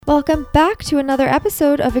Welcome back to another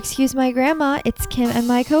episode of Excuse My Grandma. It's Kim and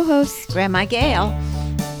my co-host, Grandma Gail.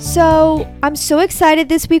 So I'm so excited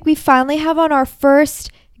this week. We finally have on our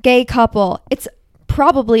first gay couple. It's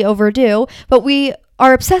probably overdue, but we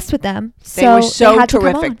are obsessed with them. They were so had to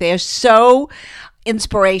come terrific. on. They're so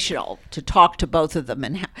inspirational to talk to both of them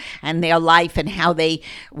and their life and how they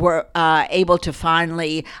were able to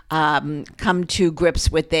finally come to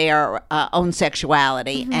grips with their own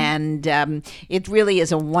sexuality. And it really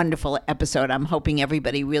is a wonderful episode. I'm hoping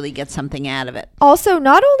everybody really gets something out of it. Also,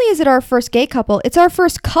 not only is it our first gay couple, it's our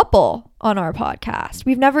first couple on our podcast.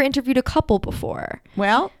 We've never interviewed a couple before.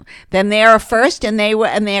 Well, then they're first, and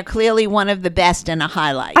they're clearly one of the best and a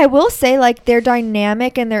highlight. I will say, like, their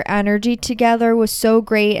dynamic and their energy together was so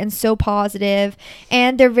great and so positive,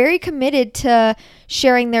 and they're very committed to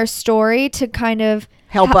sharing their story to kind of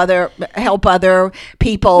help other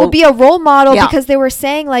people. Will be a role model, Yeah. because they were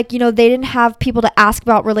saying, like, you know, they didn't have people to ask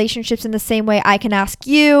about relationships in the same way I can ask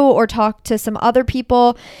you or talk to some other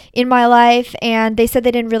people in my life, and they said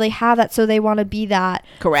they didn't really have that, so they want to be that.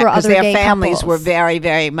 Correct, because their families were very,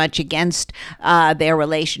 very much against their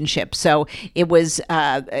relationship. So it was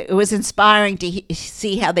inspiring to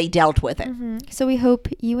see how they dealt with it. So we hope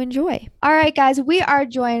you enjoy. All right, guys, we are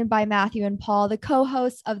joined by Matthew and Paul, the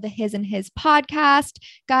co-hosts of the His and His podcast.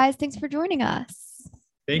 Guys, thanks for joining us.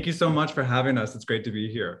 Thank you so much for having us. It's great to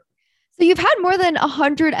be here. So you've had more than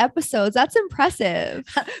 100 episodes. That's impressive.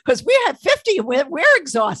 Because we have 50. We're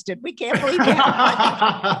exhausted. We can't believe it.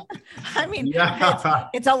 I mean,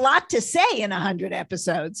 it's a lot to say in 100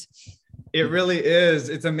 episodes. It really is.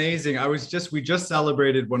 It's amazing. We just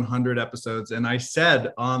celebrated 100 episodes, and I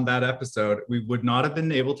said on that episode, we would not have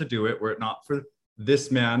been able to do it were it not for this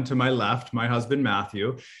man to my left, my husband,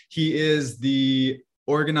 Matthew. He is the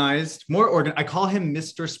more organized. I call him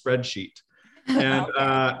Mr. Spreadsheet.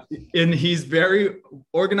 And he's very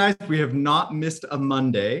organized. We have not missed a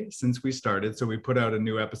Monday since we started. So we put out a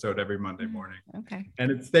new episode every Monday morning. Okay.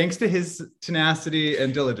 And it's thanks to his tenacity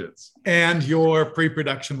and diligence. And your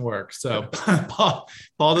pre-production work. So Paul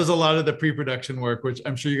does a lot of the pre-production work, which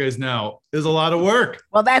I'm sure you guys know is a lot of work.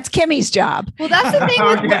 Well, that's Kimmy's job. Well, that's the thing.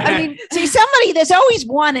 With, I mean, see, there's always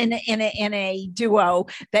one in a duo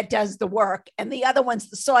that does the work, and the other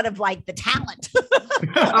one's sort of like the talent.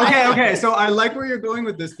 Okay. So I like where you're going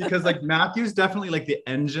with this, because like Matthew's definitely like the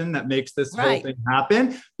engine that makes this whole thing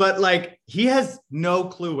happen. But like he has no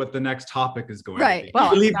clue what the next topic is going to be.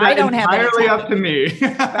 Well, I don't have entirely up to me.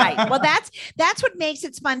 Right. Well, that's what makes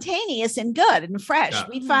it spontaneous and good and fresh. Yeah.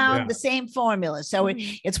 We found the same formula, so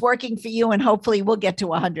it's working for you, and hopefully we'll get to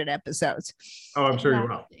 100 episodes. Oh, I'm sure you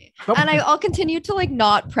will. And I'll continue to like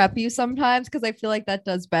not prep you sometimes, because I feel like that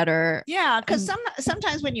does better. Yeah, because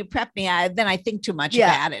sometimes when you prep me, then I think too much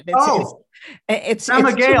about it. It's Grandma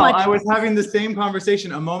too Gail, much. I was having the same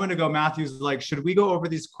conversation a moment ago. Matthew's like, should we go over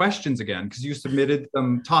these questions again? Because you submitted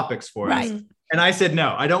some topics for us. And I said,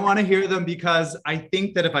 no, I don't want to hear them, because I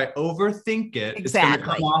think that if I overthink it, it's going to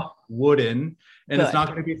come off wooden, and it's not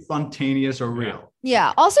going to be spontaneous or real.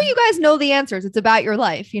 Yeah. Also, you guys know the answers. It's about your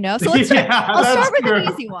life, you know? So I'll start with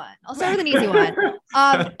an easy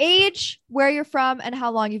one. Age, where you're from, and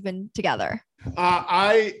how long you've been together.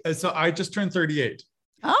 I just turned 38.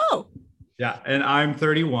 Oh. Yeah. And I'm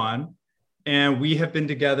 31, and we have been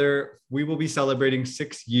together. We will be celebrating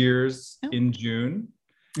 6 years in June.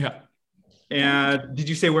 Yeah. And did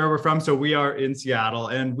you say where we're from? So we are in Seattle,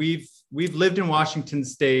 and we've lived in Washington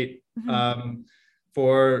State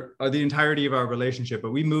for the entirety of our relationship,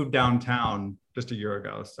 but we moved downtown just a year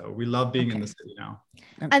ago. So we love being in the city now.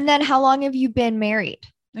 And then how long have you been married?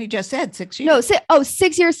 You just said 6 years. No,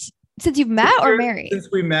 6 years since you've met or married? Since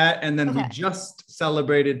we met, and then we just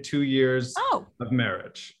celebrated 2 years of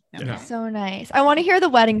marriage. Okay. Yeah. So nice. I want to hear the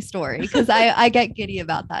wedding story, because I get giddy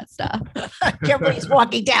about that stuff. Kimberly's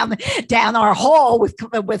walking down our hall with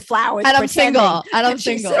flowers. And I'm single.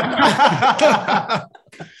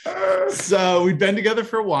 So we'd been together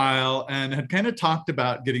for a while and had kind of talked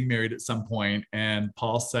about getting married at some point. And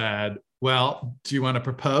Paul said, well, do you want to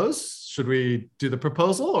propose? Should we do the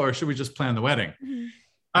proposal, or should we just plan the wedding?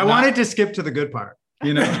 I wanted to skip to the good part.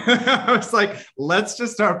 You know, I was like, let's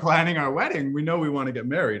just start planning our wedding. We know we want to get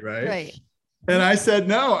married, right? Right. And I said,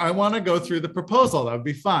 no, I want to go through the proposal. That would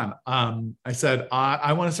be fun. I said,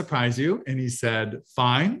 I want to surprise you. And he said,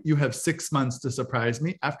 fine, you have 6 months to surprise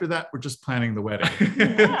me. After that, we're just planning the wedding.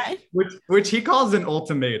 which he calls an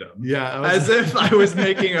ultimatum. Yeah. As if I was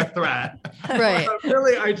making a threat. Right. But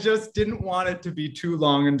really, I just didn't want it to be too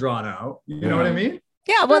long and drawn out. You know what I mean?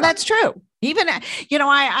 Yeah, well, that's true. Even,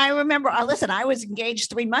 I remember, listen, I was engaged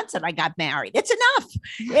 3 months and I got married. It's enough.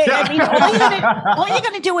 I mean, all you're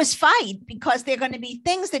going to do is fight, because there are going to be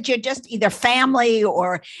things that you're just either family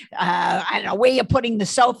or, I don't know, where you're putting the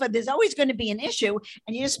sofa. There's always going to be an issue,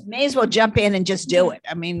 and you just may as well jump in and just do it.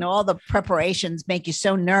 I mean, all the preparations make you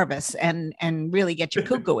so nervous and really get you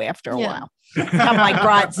cuckoo after a while. Kind of like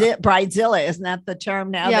bridezilla, isn't that the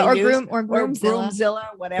term now? Yeah, or groomzilla,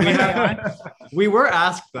 whatever they are. We were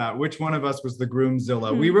asked that, which one of us was the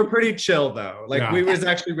groomzilla. We were pretty chill though. We was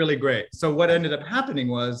actually really great. So what ended up happening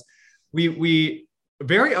was we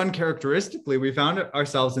very uncharacteristically, we found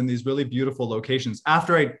ourselves in these really beautiful locations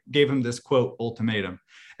after I gave him this quote ultimatum.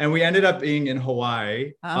 And we ended up being in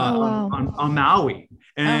Hawaii, on Maui,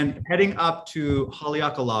 and heading up to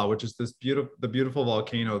Haleakala, which is the beautiful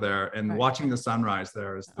volcano there, and watching the sunrise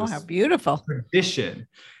there is this how beautiful tradition.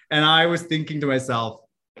 And I was thinking to myself,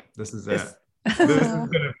 this is it. This is gonna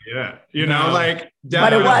be it.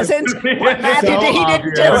 But it wasn't. He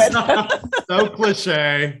didn't do it. So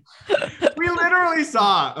cliche. We literally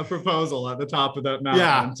saw a proposal at the top of that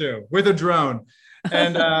mountain too, with a drone.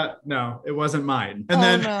 And no, it wasn't mine. And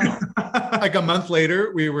then like a month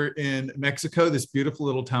later, we were in Mexico, this beautiful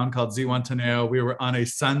little town called Zihuatanejo. We were on a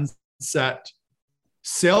sunset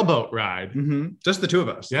sailboat ride. Mm-hmm. Just the two of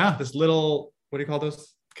us. Yeah. This little, what do you call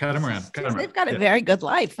those? Catamaran. They've got a very good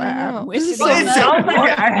life. I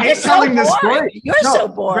hate telling this story. You're so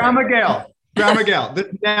bored. Grandma Gail, this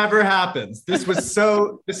never happens. This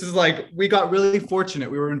is like, we got really fortunate.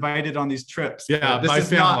 We were invited on these trips. Yeah, this by is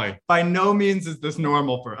family. By no means is this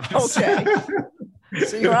normal for us. Okay.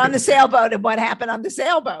 So you're on the sailboat, and what happened on the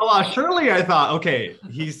sailboat? Surely I thought, okay,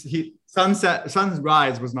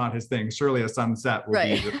 sunrise was not his thing. Surely a sunset would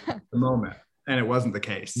be the moment. And it wasn't the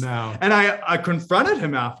case. No. And I confronted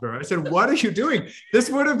him after. I said, what are you doing? This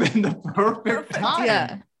would have been the perfect time.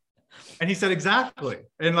 Yeah. And he said, exactly.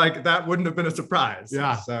 And that wouldn't have been a surprise.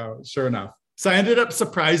 Yeah. So sure enough. So I ended up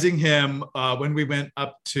surprising him when we went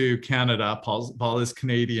up to Canada. Paul is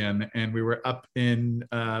Canadian, and we were up in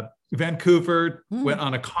Vancouver, went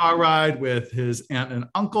on a car ride with his aunt and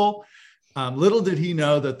uncle. Little did he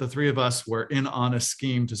know that the three of us were in on a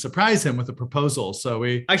scheme to surprise him with a proposal. So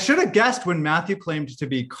I should have guessed when Matthew claimed to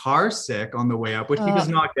be car sick on the way up, which he was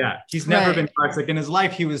not yet. He's never been car sick in his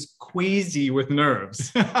life. He was queasy with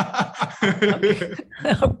nerves. We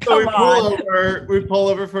pull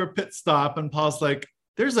over for a pit stop, and Paul's like,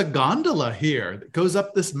 there's a gondola here that goes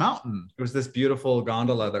up this mountain. It was this beautiful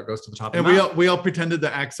gondola that goes to the top of the mountain. We all pretended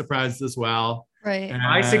to act surprised as well. Right. And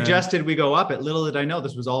I suggested we go up it. Little did I know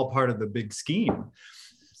this was all part of the big scheme.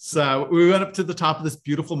 So we went up to the top of this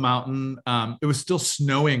beautiful mountain. It was still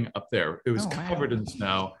snowing up there. It was covered in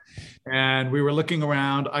snow. And we were looking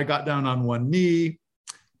around. I got down on one knee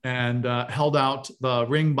and held out the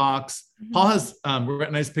ring box. Mm-hmm. Paul has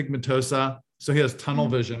retinitis pigmentosa, so he has tunnel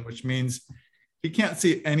vision, which means he can't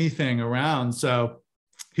see anything around. So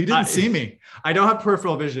he didn't see me. I don't have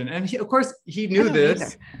peripheral vision. And of course, he knew this.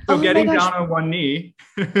 Either. So getting down on one knee.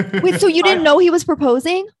 Wait, so you didn't know he was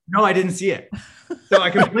proposing? No, I didn't see it. So I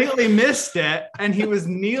completely missed it. And he was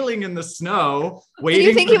kneeling in the snow, waiting. Did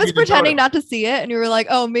you think he was pretending not to see it? And you were like,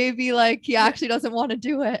 oh, maybe he actually doesn't want to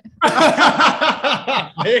do it.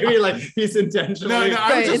 Maybe he's intentionally. No,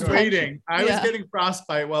 I was just waiting. I was getting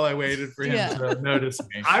frostbite while I waited for him to notice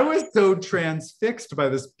me. I was so transfixed by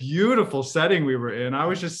this beautiful setting we were in. I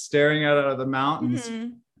was just staring out of the mountains.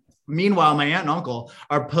 Mm-hmm. Meanwhile, my aunt and uncle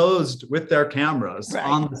are posed with their cameras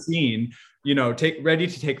on the scene, ready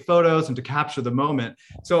to take photos and to capture the moment.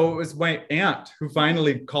 So it was my aunt who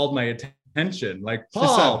finally called my attention. Like,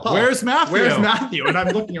 Paul, where's Matthew? Where's Matthew? And I'm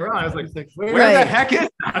looking around. I was like, where the heck is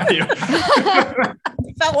Matthew?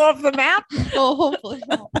 Fell off the map? Oh, hopefully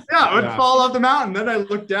not. Yeah, it would fall off the mountain. Then I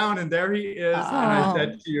looked down and there he is.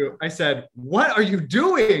 And I said, what are you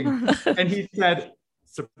doing? And he said,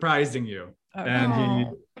 surprising you.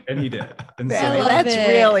 And he did. And that's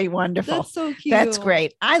really wonderful. That's so cute. That's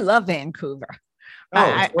great. I love Vancouver.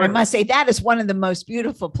 I must say that is one of the most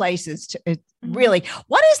beautiful places to really.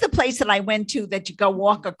 What is the place that I went to that you go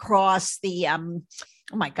walk across the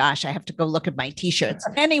oh my gosh, I have to go look at my t-shirts.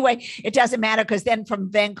 Anyway, it doesn't matter, because then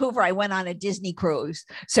from Vancouver I went on a Disney cruise.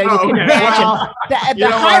 So you can imagine the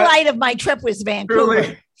highlight of my trip was Vancouver.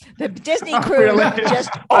 Truly. The Disney cruise just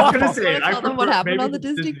awful. Tell them what happened on the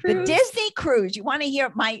Disney cruise. The Disney cruise. You want to hear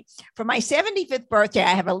for my 75th birthday? I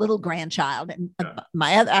have a little grandchild, and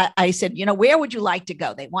I said, where would you like to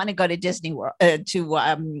go? They want to go to Disney World,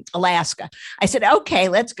 to Alaska. I said, okay,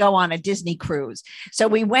 let's go on a Disney cruise. So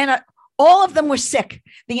we went. All of them were sick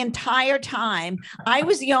the entire time. I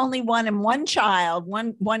was the only one, and one child,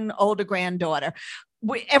 one older granddaughter,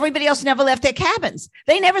 everybody else never left their cabins.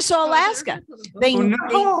 They never saw Alaska. They, Oh,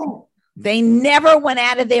 no. they never went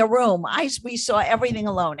out of their room. We saw everything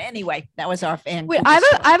alone. Anyway, that was our fan. Wait, I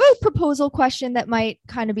have a proposal question that might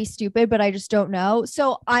kind of be stupid, but I just don't know.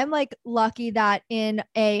 So I'm like lucky that in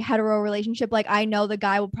a hetero relationship, like I know the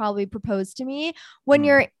guy will probably propose to me. When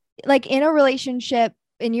you're like in a relationship,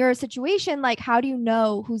 in your situation, like how do you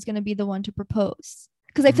know who's going to be the one to propose?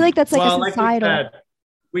 Because I feel like that's like a societal. Like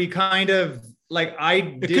we kind of like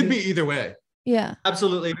It could be either way. Yeah,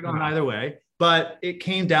 absolutely gone either way. But it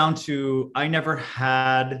came down to I never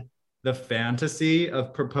had the fantasy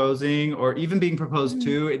of proposing or even being proposed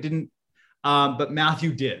to. It didn't, but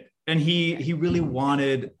Matthew did. And he really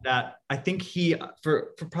wanted that. I think he,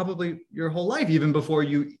 for probably your whole life, even before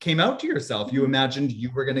you came out to yourself, you imagined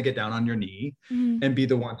you were going to get down on your knee and be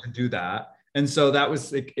the one to do that. And so that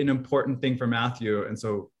was like an important thing for Matthew. And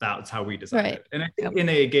so that's how we decided. Right. And I think in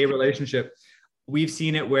a gay relationship, we've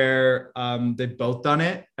seen it where they've both done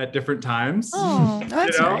it at different times. Oh,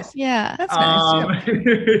 that's nice. Yeah, That's nice.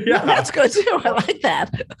 Yeah, That's good too. I like that.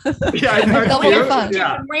 yeah, I know, Double too. fun.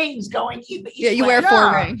 Yeah. Rings going. you wear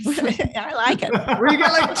 4 rings. I like it. Where you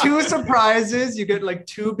get like 2 surprises, you get like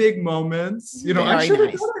 2 big moments. You know, I Very should have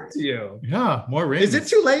nice. done it to you. Yeah, more rings. Is it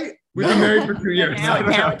too late? We've been married for 2 years.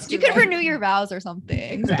 Now it's You could renew your vows or something.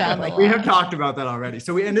 Exactly. Down the We line. have talked about that already.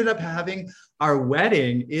 So we ended up having our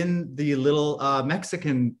wedding in the little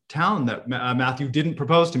Mexican town that Matthew didn't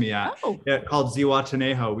propose to me at, called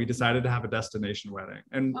Zihuatanejo. We decided to have a destination wedding,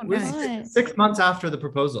 and it was nice. 6 months after the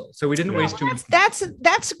proposal, so we didn't waste too much. That's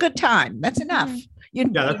a good time. That's enough.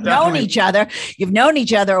 You've that's known definitely- each other. You've known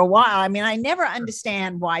each other a while. I mean, I never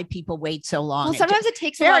understand why people wait so long. Well, sometimes it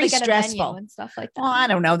takes a while very to get a stressful. venue and stuff like that. Well, I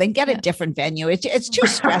don't know. Then get a different venue. It's too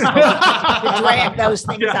stressful to drag those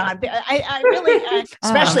things on. I really,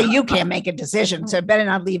 especially you can't make a decision, so better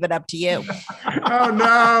not leave it up to you. Oh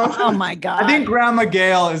no! Oh my God! I think Grandma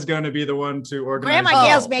Gail is going to be the one to organize. Grandma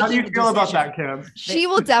Gail's How making do you the feel about decision. that, Kim? She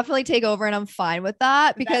will definitely take over, and I'm fine with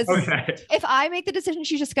that because Okay. if I make the decision,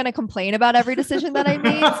 she's just going to complain about every decision that I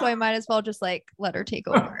made. So I might as well just like let her take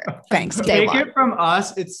over. Thanks. Day Take one. it from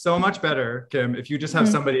us. It's so much better, Kim, if you just have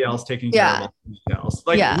somebody else taking care Yeah. of all the details.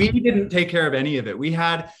 Like Yeah. we didn't take care of any of it. We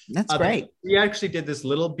had That's great. We actually did this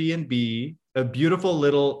little B&B, a beautiful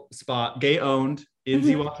little spot, gay owned in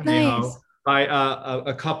Zihuatanejo Nice. by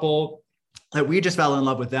a couple that we just fell in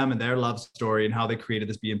love with them and their love story and how they created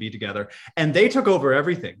this B&B together. And they took over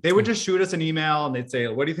everything. They would just shoot us an email and they'd say,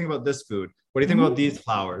 what do you think about this food? What do you think about these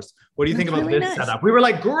flowers? What do you think That's about really this nice. setup? We were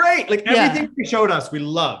like, great. Like Yeah. everything they showed us, we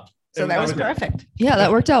loved. So And that was it. perfect. Yeah,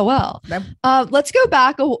 that worked out well. That- Let's go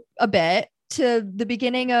back a bit to the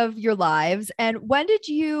beginning of your lives. And when did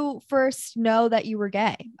you first know that you were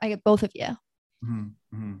gay? I get both of you. Mhm,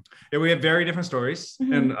 mhm. Yeah, we have very different stories.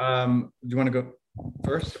 Mhm. And do you want to go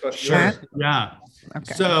first? About Sure. yours? Yeah.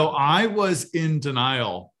 Okay. So I was in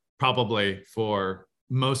denial probably for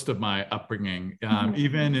most of my upbringing,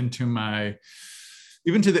 even to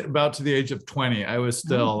the age of 20. I was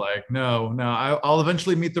still like, no, I'll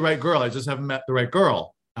eventually meet the right girl. I just haven't met the right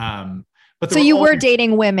girl. But So there you were always-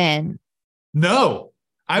 dating women. No,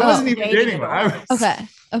 I Oh. wasn't even Dating dating. at I all. was,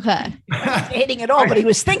 Okay. Hating it all, but he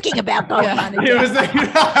was thinking about going Yeah. on a He date. was,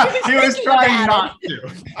 he was thinking trying about not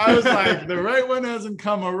to. I was like, the right one hasn't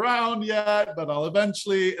come around yet, but I'll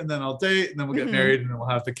eventually, and then I'll date, and then we'll get Mhm. married, and then we'll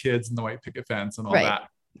have the kids and the white picket fence and all Right. that.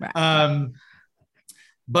 Right.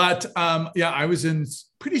 Yeah, I was in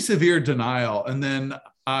pretty severe denial. And then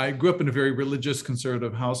I grew up in a very religious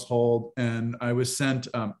conservative household, and I was sent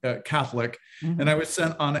Catholic, and I was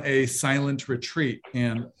sent on a silent retreat.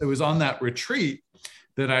 And it was on that retreat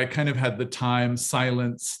that I kind of had the time,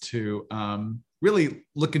 silence to really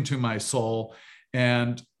look into my soul.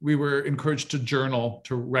 And we were encouraged to journal,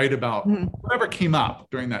 to write about whatever came up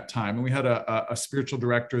during that time. And we had a spiritual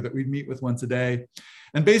director that we'd meet with once a day.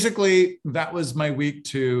 And basically, that was my week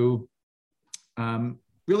to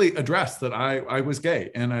really address that I was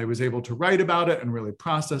gay, and I was able to write about it and really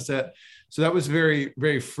process it. So that was very,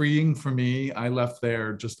 very freeing for me. I left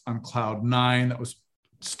there just on cloud 9. That was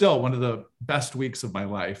still one of the best weeks of my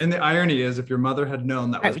life. And the irony is, if your mother had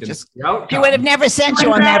known that I was would going just- to be the outcome, He would have never sent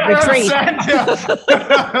you on that retreat.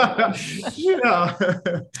 Yeah.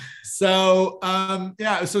 So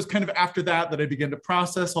so it's kind of after that I began to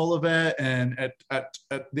process all of it. And at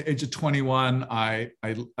the age of 21, I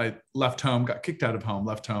left home, got kicked out of home,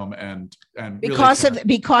 left home, and because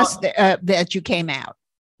that you came out.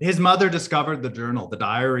 His mother discovered the journal, the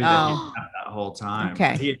diary that he Oh. had that whole time.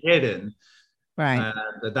 Okay. He had hidden. Right.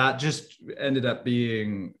 And that just ended up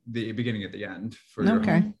being the beginning of the end.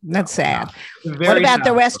 Okay. That's sad. Very What about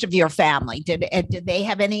the sad. rest of your family? Did they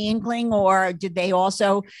have any inkling, or did they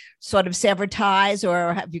also sort of sever ties,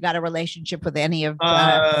 or have you got a relationship with any of?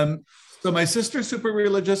 So my sister's super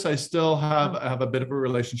religious. I still have a bit of a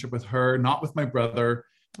relationship with her, not with my brother.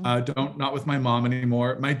 Not with my mom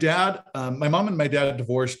anymore. My dad, my mom and my dad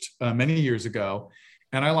divorced many years ago,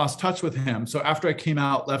 and I lost touch with him. So after I came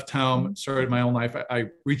out, left home, started my own life, I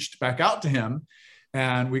reached back out to him,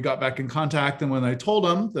 and we got back in contact. And when I told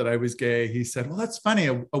him that I was gay, he said, "Well, that's funny.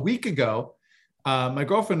 A week ago, my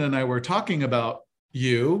girlfriend and I were talking about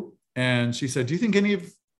you, and she said, 'Do you think any of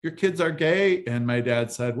your kids are gay?' And my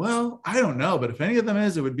dad said, 'Well, I don't know, but if any of them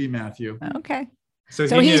is, it would be Matthew.'" Okay.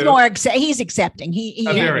 So he's knew. more he's accepting. He's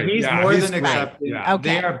more than great. accepting. Yeah.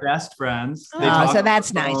 Okay. They are best friends. They Oh, talk so on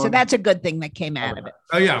that's the nice. So phone. that's a good thing that came out of it.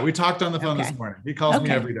 Oh yeah, we talked on the phone Okay. this morning. He calls me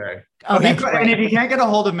Okay. every day. Oh, And that's if great. he can't get a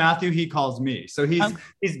hold of Matthew, he calls me. So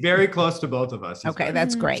he's very close to both of us. He's Okay, very-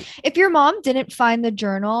 that's great. If your mom didn't find the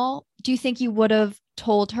journal, do you think you would have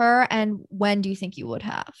told her? And when do you think you would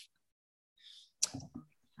have?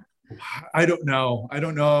 I don't know. I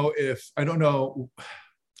don't know.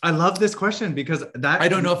 I love this question because I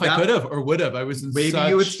don't know if I could have or would have. I was in maybe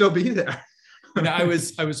you would still be there. I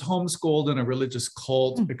was homeschooled in a religious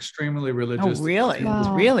cult, extremely religious. Oh, really? Wow. It's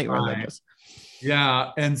really Right. religious.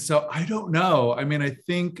 Yeah, and so I don't know. I mean, I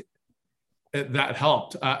think that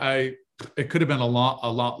helped. It could have been a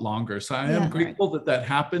lot longer. So I am Yeah. grateful that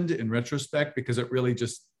happened in retrospect, because it really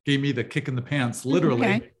just gave me the kick in the pants, literally,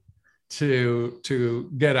 Okay.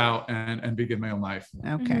 to get out and begin my own life.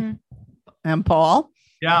 Okay. Mhm. And Paul?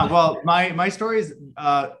 Yeah, well, my story is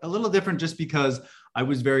a little different just because I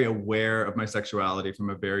was very aware of my sexuality from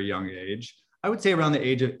a very young age. I would say around the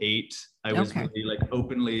age of 8, I was Okay. really like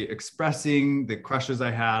openly expressing the crushes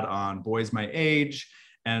I had on boys my age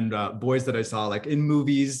and boys that I saw like in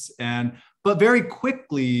movies. But very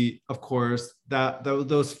quickly, of course,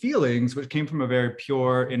 those feelings, which came from a very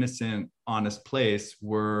pure, innocent, honest place,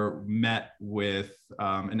 were met with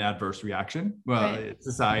an adverse reaction. Well, Right.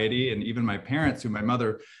 society and even my parents, who my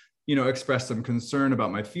mother, expressed some concern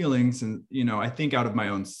about my feelings. And, I think out of my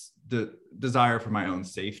own desire for my own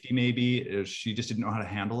safety, maybe she just didn't know how to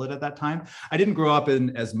handle it at that time. I didn't grow up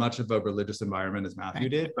in as much of a religious environment as Matthew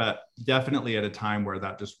did, but definitely at a time where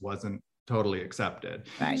that just wasn't totally accepted.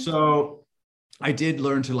 Right. So I did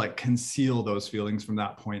learn to like conceal those feelings from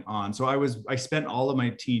that point on. So I spent all of my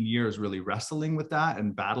teen years really wrestling with that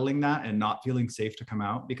and battling that and not feeling safe to come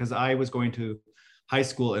out, because I was going to high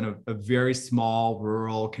school in a very small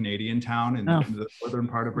rural Canadian town in the northern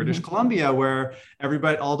part of British Columbia, where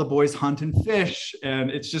all the boys hunt and fish. And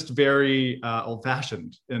it's just very old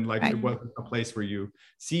fashioned. And like it wasn't a place where you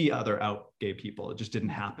see other out gay people. It just didn't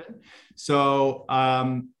happen. So,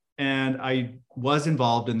 and I was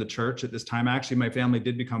involved in the church at this time. Actually, my family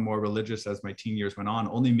did become more religious as my teen years went on,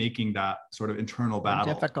 only making that sort of internal battle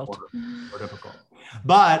more difficult.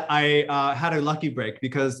 But I had a lucky break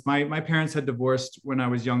because my parents had divorced when I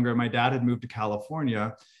was younger. My dad had moved to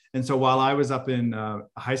California. And so while I was up in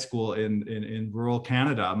high school in rural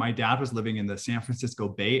Canada, my dad was living in the San Francisco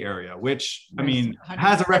Bay Area, which, I mean,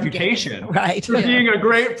 has a reputation for being a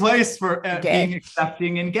great place for being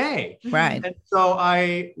accepting and gay. Right. And so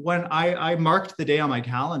when I marked the day on my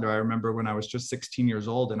calendar, I remember when I was just 16 years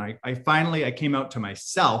old, and I finally came out to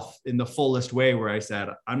myself in the fullest way, where I said,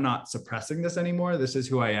 I'm not suppressing this anymore. This is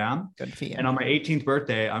who I am. Good for you. And on my 18th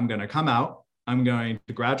birthday, I'm going to come out. I'm going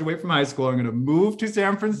to graduate from high school. I'm going to move to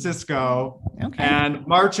San Francisco and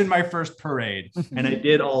march in my first parade. And I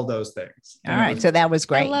did all those things. All right. So that was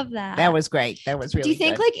great. I love that. That was great. That was really Do you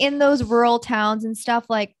think good. like in those rural towns and stuff,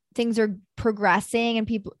 like things are progressing and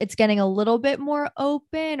it's getting a little bit more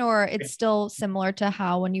open, or it's still similar to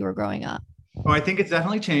how when you were growing up? Oh, I think it's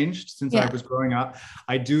definitely changed since I Yeah. was growing up.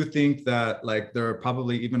 I do think that like there are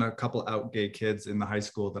probably even a couple out gay kids in the high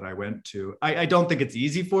school that I went to. I don't think it's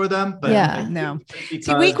easy for them, but Yeah. No. because-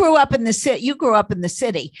 See, we grew up in the city. You grew up in the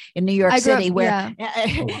city, in New York I grew up- City, where,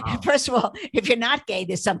 Oh, wow. first of all, if you're not gay,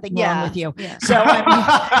 there's something wrong Yeah. with you. Yeah. So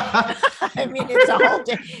I mean, it's a whole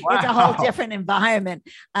it's a whole Wow. different environment.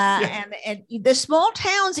 And the small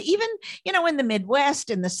towns, even in the Midwest,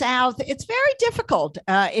 in the South, it's very difficult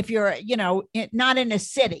if you're not in a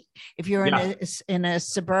city. If you're in a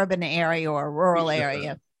suburban area or a rural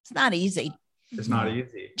area, it's not easy. It's not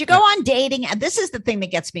easy. Did you go on dating? This is the thing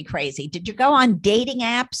that gets me crazy. Did you go on dating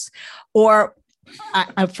apps, or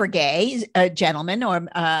for gay gentlemen,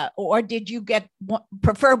 or did you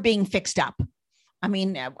prefer being fixed up? I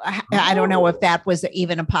mean, I don't know if that was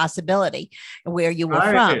even a possibility where you were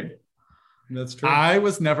from. That's true. I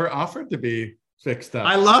was never offered to be fixed up.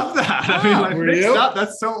 I love that. I mean, like, were fixed you? up,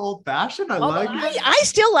 that's so old fashioned. I Well, like it. I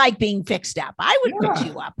still like being fixed up. I would fix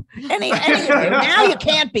you up. Any of you. Now you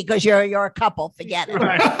can't because you're a couple. Forget it.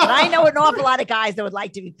 Right. But I know an awful lot of guys that would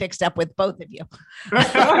like to be fixed up with both of you.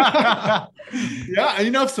 Yeah,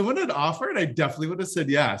 if someone had offered, I definitely would have said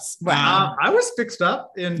yes. I was fixed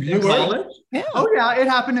up in You were? college. Yeah. Oh yeah, it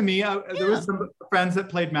happened to me. There was some friends that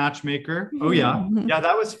played matchmaker. Oh yeah, yeah,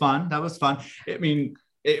 that was fun. That was fun. I mean,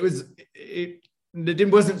 it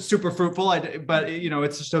wasn't super fruitful. But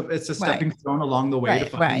it's just a stepping stone along the way to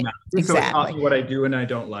finding matches. So it's not what I do and I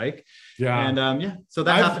don't like. Yeah, and so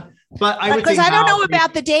that happened. But I would because I don't know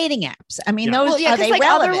about the dating apps. I mean, those are they like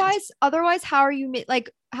relevant? otherwise, how are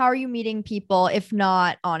you meeting people if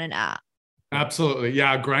not on an app? absolutely.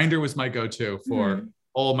 Yeah, Grindr was my go-to for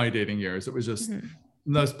all my dating years. It was just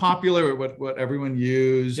most popular, what everyone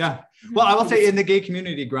used. Yeah. Well, I will say in the gay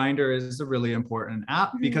community, Grindr is a really important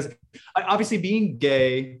app because obviously being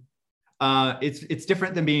gay, it's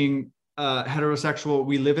different than being heterosexual.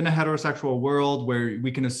 We live in a heterosexual world where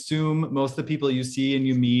we can assume most of the people you see and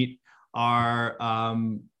you meet are,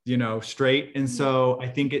 straight. And so I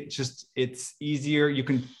think it's easier.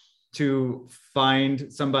 To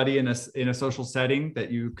find somebody in a social setting that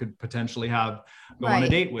you could potentially go on a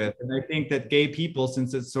date with. And I think that gay people,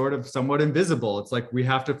 since it's sort of somewhat invisible, it's like we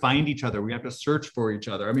have to find each other. We have to search for each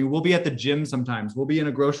other. I mean, we'll be at the gym sometimes. We'll be in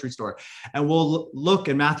a grocery store and we'll look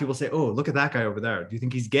and Matthew will say, oh, look at that guy over there. Do you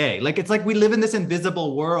think he's gay? Like, it's like we live in this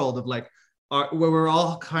invisible world of like, where we're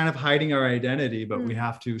all kind of hiding our identity, but we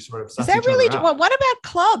have to sort of suss Is that each other really out. well, what about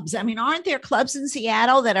clubs? I mean, aren't there clubs in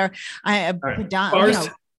Seattle that are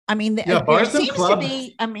I mean, there seems to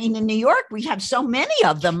be, I mean, in New York, we have so many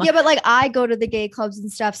of them. Yeah, but like I go to the gay clubs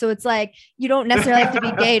and stuff. So it's like, you don't necessarily have to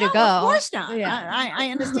be gay to go. Of course not. Yeah. I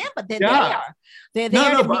understand, but they're there. They're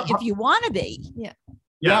there if you want to be.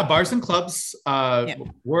 Yeah, bars and clubs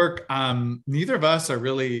work. Neither of us are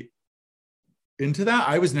really into that.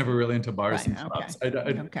 I was never really into bars and clubs.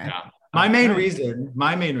 My main reason,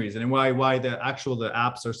 and why the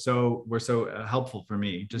apps were so helpful for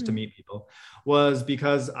me just to meet people was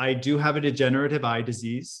because I do have a degenerative eye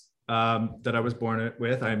disease that I was born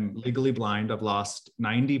with. I'm legally blind. I've lost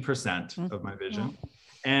 90% of my vision.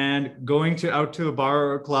 And going out to a bar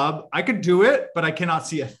or a club, I could do it, but I cannot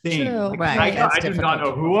see a thing. I do not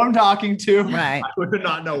know who I'm talking to. Right. I would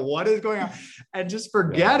not know what is going on. And just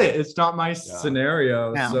forget it. It's not my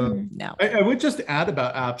scenario. No. So I would just add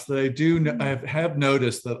about apps that I have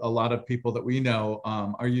noticed that a lot of people that we know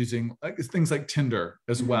are using things like Tinder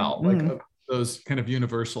as well, like those kind of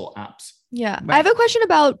universal apps. Yeah. Right. I have a question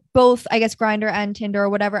about both, I guess, Grindr and Tinder or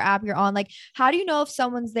whatever app you're on. Like, how do you know if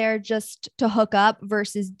someone's there just to hook up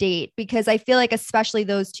versus date? Because I feel like especially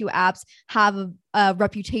those two apps have a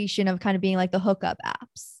reputation of kind of being like the hookup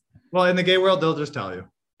apps. Well, in the gay world, they'll just tell you.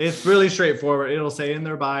 It's really straightforward. It'll say in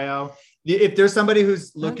their bio. If there's somebody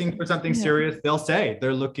who's looking for something serious, they'll say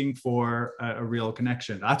they're looking for a real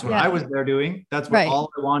connection. That's what I was there doing. That's what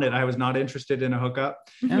all I wanted. I was not interested in a hookup.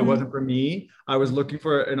 It wasn't for me. I was looking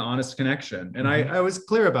for an honest connection. And I was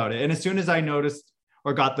clear about it. And as soon as I noticed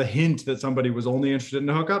or got the hint that somebody was only interested in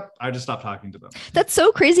a hookup, I just stopped talking to them. That's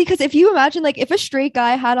so crazy. Because if you imagine, like, if a straight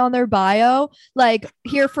guy had on their bio, like,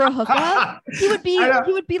 here for a hookup, he would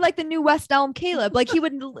be like the new West Elm Caleb. Like, he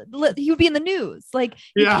would be in the news. Like,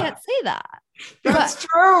 you can't say that.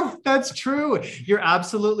 That's true. You're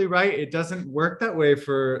absolutely right. It doesn't work that way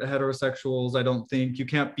for heterosexuals. I don't think you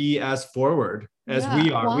can't be as forward as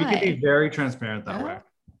we are. Why? We can be very transparent that way.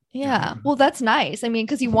 Yeah. Well, that's nice. I mean,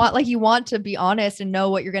 because you want to be honest and know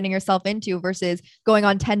what you're getting yourself into versus going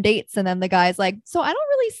on 10 dates. And then the guy's like, so I don't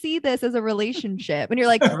really see this as a relationship. And you're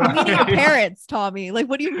like, I'm meeting your parents, Tommy. Like,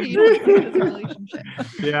 what do you mean you don't see it as a relationship?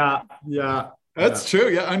 Yeah. That's true.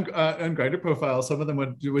 Yeah. On Grindr profile, some of them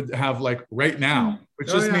would have like right now, which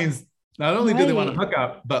just means not only do they want to hook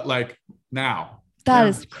up, but like now. That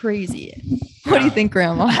is crazy. What do you think,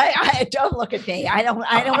 Grandma? I don't look at me. I don't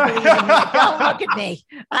believe in me. Don't look at me.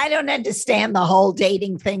 I don't understand the whole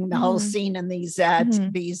dating thing, the whole scene in these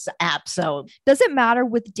apps. So does it matter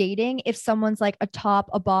with dating if someone's like a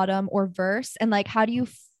top, a bottom, or verse? And like, how do you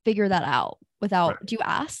figure that out do you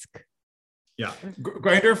ask? Yeah.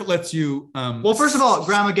 Grindr lets you. Well, first of all,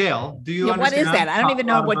 Grandma Gail, do you understand? What is that? I don't even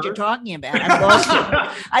know what you're talking about. I lost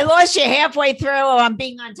you. I lost you halfway through on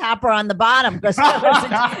being on top or on the bottom because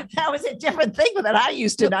that was a different thing that I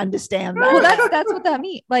used to understand. That. Well, that's what that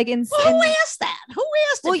means. Like, who asked that? Who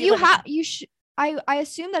asked? Well, I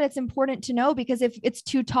assume that it's important to know because if it's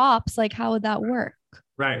two tops, like how would that work?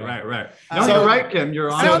 Right. So- No, you're right, Kim.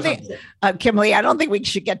 You're on. I don't think, Kimberly, I don't think we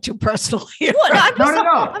should get too personal here.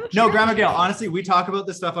 No, Grandma Gail. Honestly, we talk about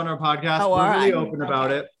this stuff on our podcast. Oh, We're all really right. open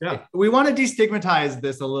about it. Yeah. We want to destigmatize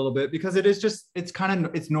this a little bit because it is just,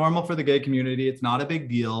 it's normal for the gay community. It's not a big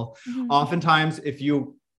deal. Mhm. Oftentimes, if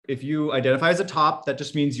you identify as a top, that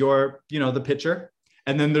just means you're, the pitcher.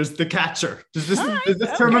 And then there's the catcher. Does this Okay.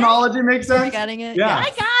 terminology make Are you sense? getting it? Yeah. I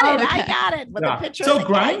got it. Okay. I got it. With Yeah. the picture. So of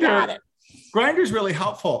the guy, I got Grindr, it. Grindr's really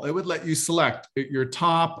helpful. It would let you select your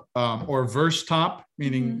top or verse top,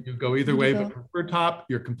 meaning you go either way, but preferred top.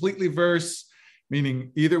 You're completely verse,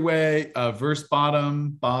 meaning either way. Verse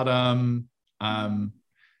bottom. I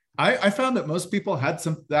found that most people had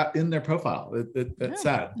that in their profile. It's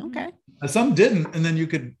sad. Okay. Some didn't, and then you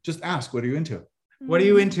could just ask, "What are you into?" What are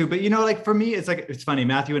you into? But like for me, it's funny.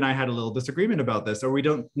 Matthew and I had a little disagreement about this, or we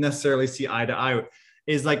don't necessarily see eye to eye.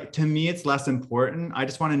 Is like, to me, it's less important. I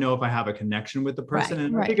just want to know if I have a connection with the person. Right,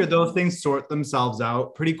 and I right. figure those things sort themselves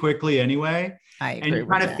out pretty quickly anyway. I And agree you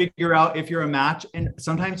with kind of that. figure out if you're a match. And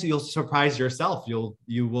sometimes you'll surprise yourself.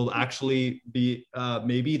 You will actually be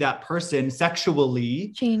maybe that person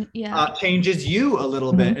sexually changes you a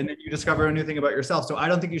little bit, and then you discover a new thing about yourself. So I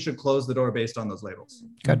don't think you should close the door based on those labels.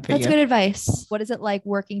 Good for That's you. good advice. What is it like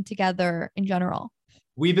working together in general?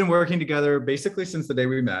 We've been working together basically since the day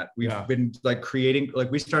we met. We've been creating,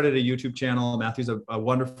 we started a YouTube channel. Matthew's a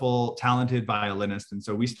wonderful, talented violinist. And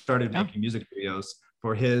so we started making music videos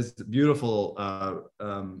for his beautiful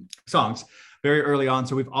songs very early on.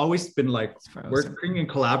 So we've always been working and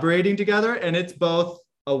collaborating together. And it's both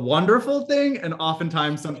a wonderful thing and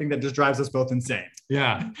oftentimes something that just drives us both insane.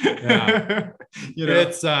 Yeah.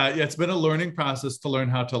 It's been a learning process to learn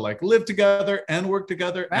how to live together and work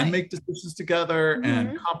together and make decisions together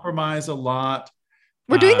and compromise a lot.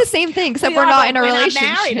 We're doing the same thing, except we're not in a relationship.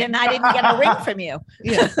 Married, and I didn't get a ring from you.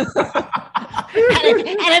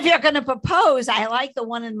 and if you're going to propose, I like the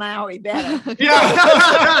one in Maui better.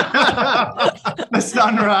 The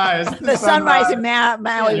sunrise. The sunrise in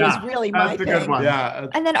Maui was really my That's a thing. good one. Yeah.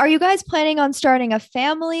 And then are you guys planning on starting a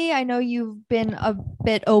family? I know you've been a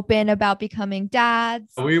bit open about becoming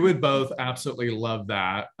dads. We would both absolutely love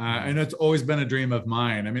that. And it's always been a dream of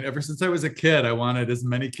mine. I mean, ever since I was a kid, I wanted as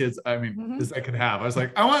many kids, as I could have. I was like,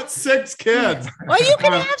 I want 6 kids. Well, you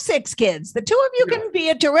can have 6 kids. The 2 of you can be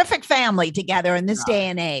a terrific family together in this day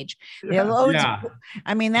and age. We have loads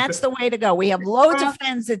that's the way to go. We have loads of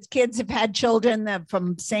friends that kids have had children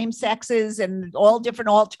from same sexes and all different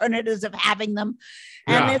alternatives of having them.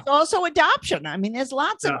 And there's also adoption. I mean, there's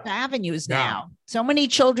lots of avenues now. So many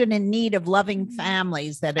children in need of loving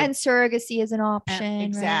families and surrogacy is an option.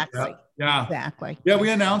 Exactly. Right? Yeah. Exactly. Yeah, we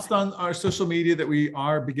announced on our social media that we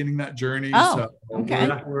are beginning that journey. Okay.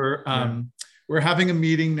 We're having a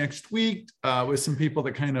meeting next week with some people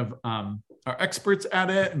that kind of are experts at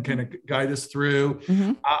it and kind of guide us through.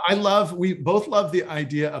 We both love the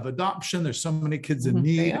idea of adoption. There's so many kids in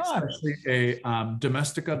need, especially a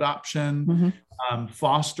domestic adoption.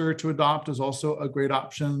 Foster to adopt is also a great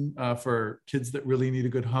option for kids that really need a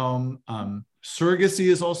good home.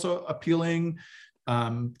 Surrogacy is also appealing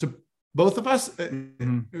to both of us.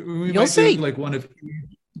 You'll see. One of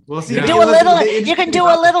we'll see. You can do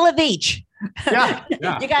a little of each. Yeah.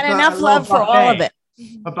 You got enough love for all of it.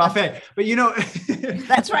 A buffet. But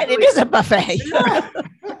that's right. It is a buffet.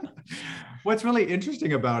 What's really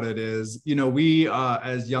interesting about it is, we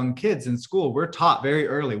as young kids in school, we're taught very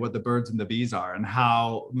early what the birds and the bees are and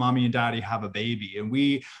how mommy and daddy have a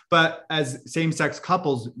baby. But as same-sex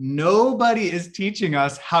couples, nobody is teaching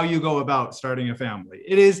us how you go about starting a family.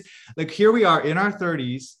 It is here we are in our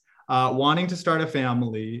 30s, wanting to start a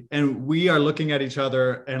family, and we are looking at each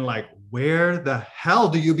other and where the hell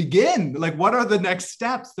do you begin? What are the next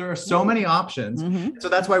steps? There are so many options. So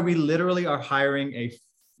that's why we literally are hiring a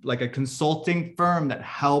consulting firm that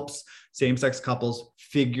helps same-sex couples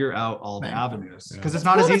figure out all the avenues, because it's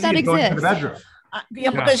not as easy as going to the bedroom.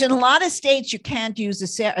 Because in a lot of states you can't use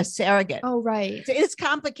a surrogate. Oh, right. It's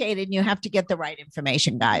complicated and you have to get the right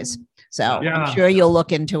information, guys. So I'm sure you'll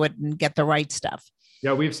look into it and get the right stuff.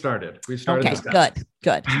 Yeah, we've started. Okay,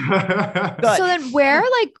 good. So then where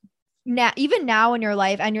now, even now in your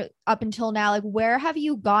life and you're up until now, where have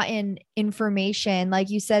you gotten information? Like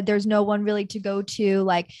you said, there's no one really to go to.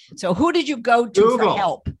 So who did you go to Google. for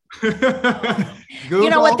help? Google, you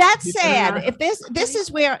know what? That's sad. If this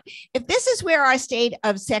is where our state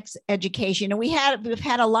of sex education, and we've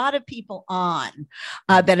had a lot of people on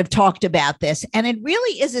that have talked about this, and it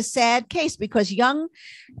really is a sad case because young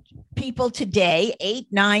people today, 8,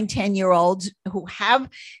 9, 10-year-olds who have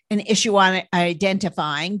an issue on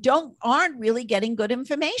identifying aren't really getting good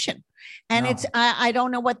information. And No. I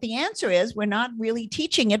don't know what the answer is. We're not really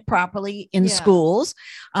teaching it properly in Yeah. schools.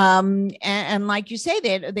 And like you say,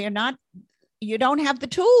 they're not, you don't have the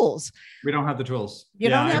tools. We don't have the tools. You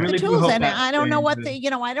Yeah, don't I have really the do tools. hope And that I don't know what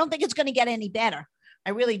changes. I don't think it's going to get any better. I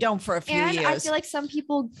really don't for a few And years. I feel like some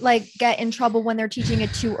people like get in trouble when they're teaching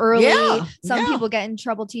it too early. Yeah, Some yeah. people get in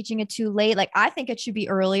trouble teaching it too late. Like I think it should be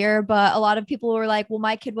earlier, but a lot of people were like, well,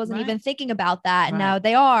 my kid wasn't Right. even thinking about that. And Right. now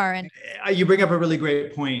they are. And You bring up a really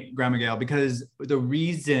great point, Grandma Gail, because the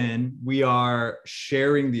reason we are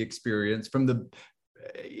sharing the experience from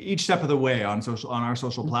each step of the way on our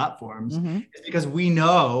social platforms Mhm. is because we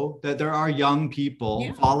know that there are young people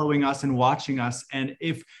Yeah. following us and watching us. And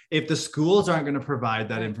if the schools aren't going to provide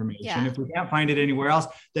that information, Yeah. if we can't find it anywhere else,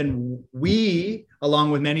 then we, along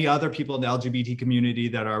with many other people in the LGBT community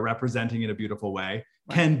that are representing in a beautiful way,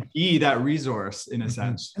 can be that resource in a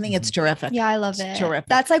sense. I think it's terrific. yeah, I love It's it. terrific.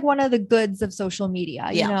 That's like one of the goods of social media,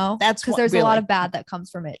 Yeah, you know, that's because what there's a lot really- of bad that comes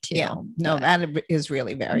from it too. Yeah. No, But- that is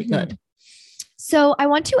really very Mhm. good. So I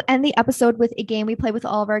want to end the episode with a game we play with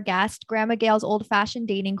all of our guests, Grandma Gail's old fashioned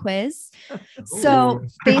dating quiz. So Ooh.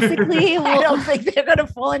 basically, I don't think they're going to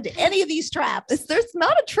fall into any of these traps. there's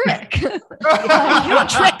not a trick. You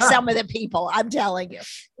trick some of the people, I'm telling you.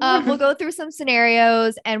 We'll go through some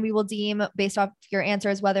scenarios and we will deem based off your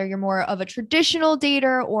answers whether you're more of a traditional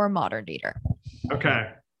dater or a modern dater. Okay.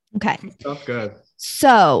 Okay. That's good.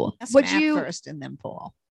 So That's would Matt you first and then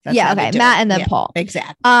Paul. That's yeah, how they okay, do Matt it. and then Yeah, Paul.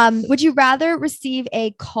 Exactly. Would you rather receive a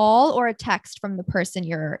call or a text from the person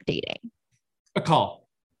you're dating? A call.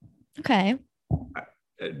 Okay.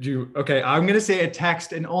 Okay, I'm gonna say a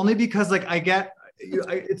text, and only because like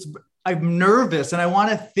I'm nervous and I want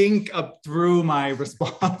to think up through my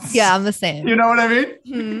response. Yeah, I'm the same. You know what I mean?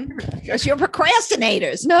 Hmm. Because you're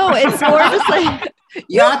procrastinators. No, it's more just like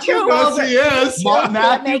You Matthew two calls over- it, yes. You can't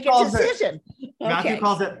Matthew make a calls it. decision. Matthew Okay.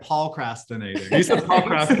 calls it Paulcrastinating. He's a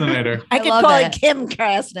procrastinator. I I could love call it. it Kim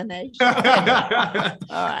procrastination. All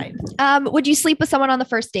right. would you sleep with someone on the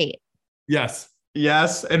first date? Yes.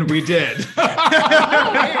 Yes, and we did. Okay,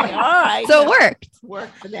 all right. So it worked.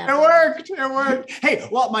 Worked for them. It worked. It worked. Hey,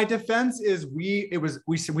 well, my defense is we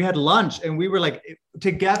had lunch and we were like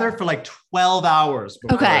together for like 12 hours.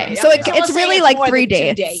 before Okay. that. So Yeah. it's, So we'll it's say really it's like more 3 than 2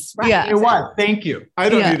 dates. dates, right. Yeah. It was. Thank you. I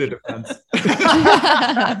don't Yeah. need a defense.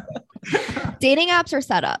 Dating apps or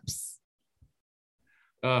setups?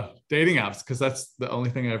 Dating apps, because that's the only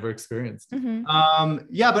thing I ever experienced. Mhm.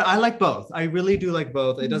 Yeah, but I like both. I really do like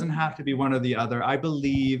both. It doesn't have to be one or the other. I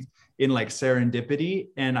believe in like serendipity,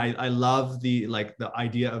 and I love the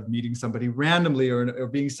idea of meeting somebody randomly or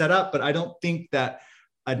being set up. But I don't think that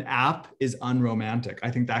an app is unromantic.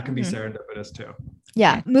 I think that can be serendipitous too.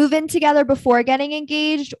 Yeah. Move in together before getting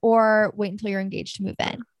engaged or wait until you're engaged to move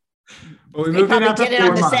in? But we They moved in probably after did it 4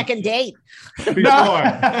 on the months. second date.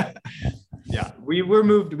 No. Yeah, we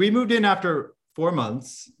moved in after 4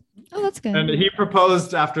 months, Oh, that's good. and he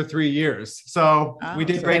proposed after 3 years. So we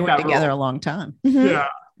did So break they were that together rule. a long time. Mhm. Yeah.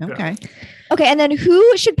 Okay. Okay. And then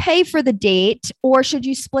who should pay for the date or should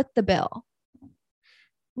you split the bill?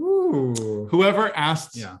 Ooh. Whoever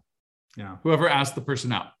asked, Yeah. Yeah. whoever asked the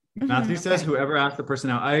person out. Matthew says whoever asked the person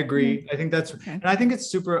out. I agree. I think that's, Okay. and I think it's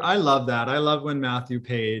super. I love that. I love when Matthew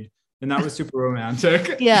paid, and that was super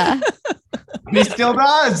romantic. Yeah. He still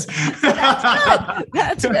does.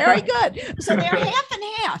 That's very good. So they're half and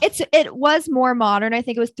half. It was more modern. I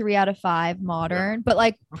think it was 3 out of 5 modern, but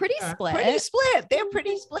like pretty Okay. split. Pretty split. They're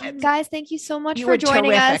pretty split. Guys, thank you so much You for were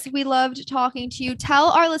joining us. terrific. We loved talking to you. Tell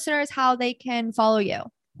our listeners how they can follow you.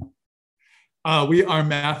 We are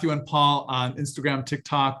Matthew and Paul on Instagram,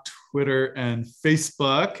 TikTok, Twitter, and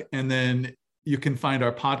Facebook. And then you can find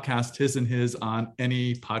our podcast, His and His, on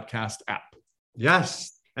any podcast app.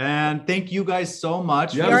 Yes. And thank you guys so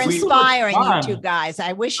much. Yeah, You're this was inspiring, you fun. two guys.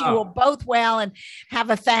 I wish you Oh. will both well and have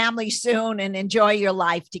a family soon and enjoy your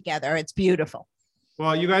life together. It's beautiful.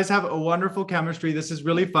 Well, you guys have a wonderful chemistry. This is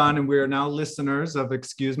really fun. And we are now listeners of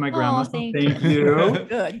Excuse My Grandma. So thank thank you.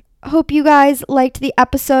 Good. Hope you guys liked the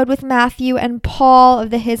episode with Matthew and Paul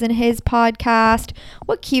of the His and His podcast.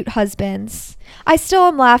 What cute husbands. I still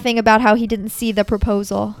am laughing about how he didn't see the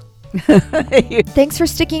proposal. Thanks for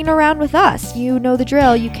sticking around with us. You know the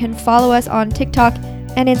drill. You can follow us on TikTok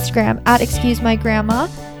and Instagram at Excuse My Grandma.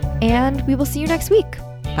 And we will see you next week.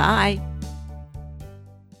 Bye.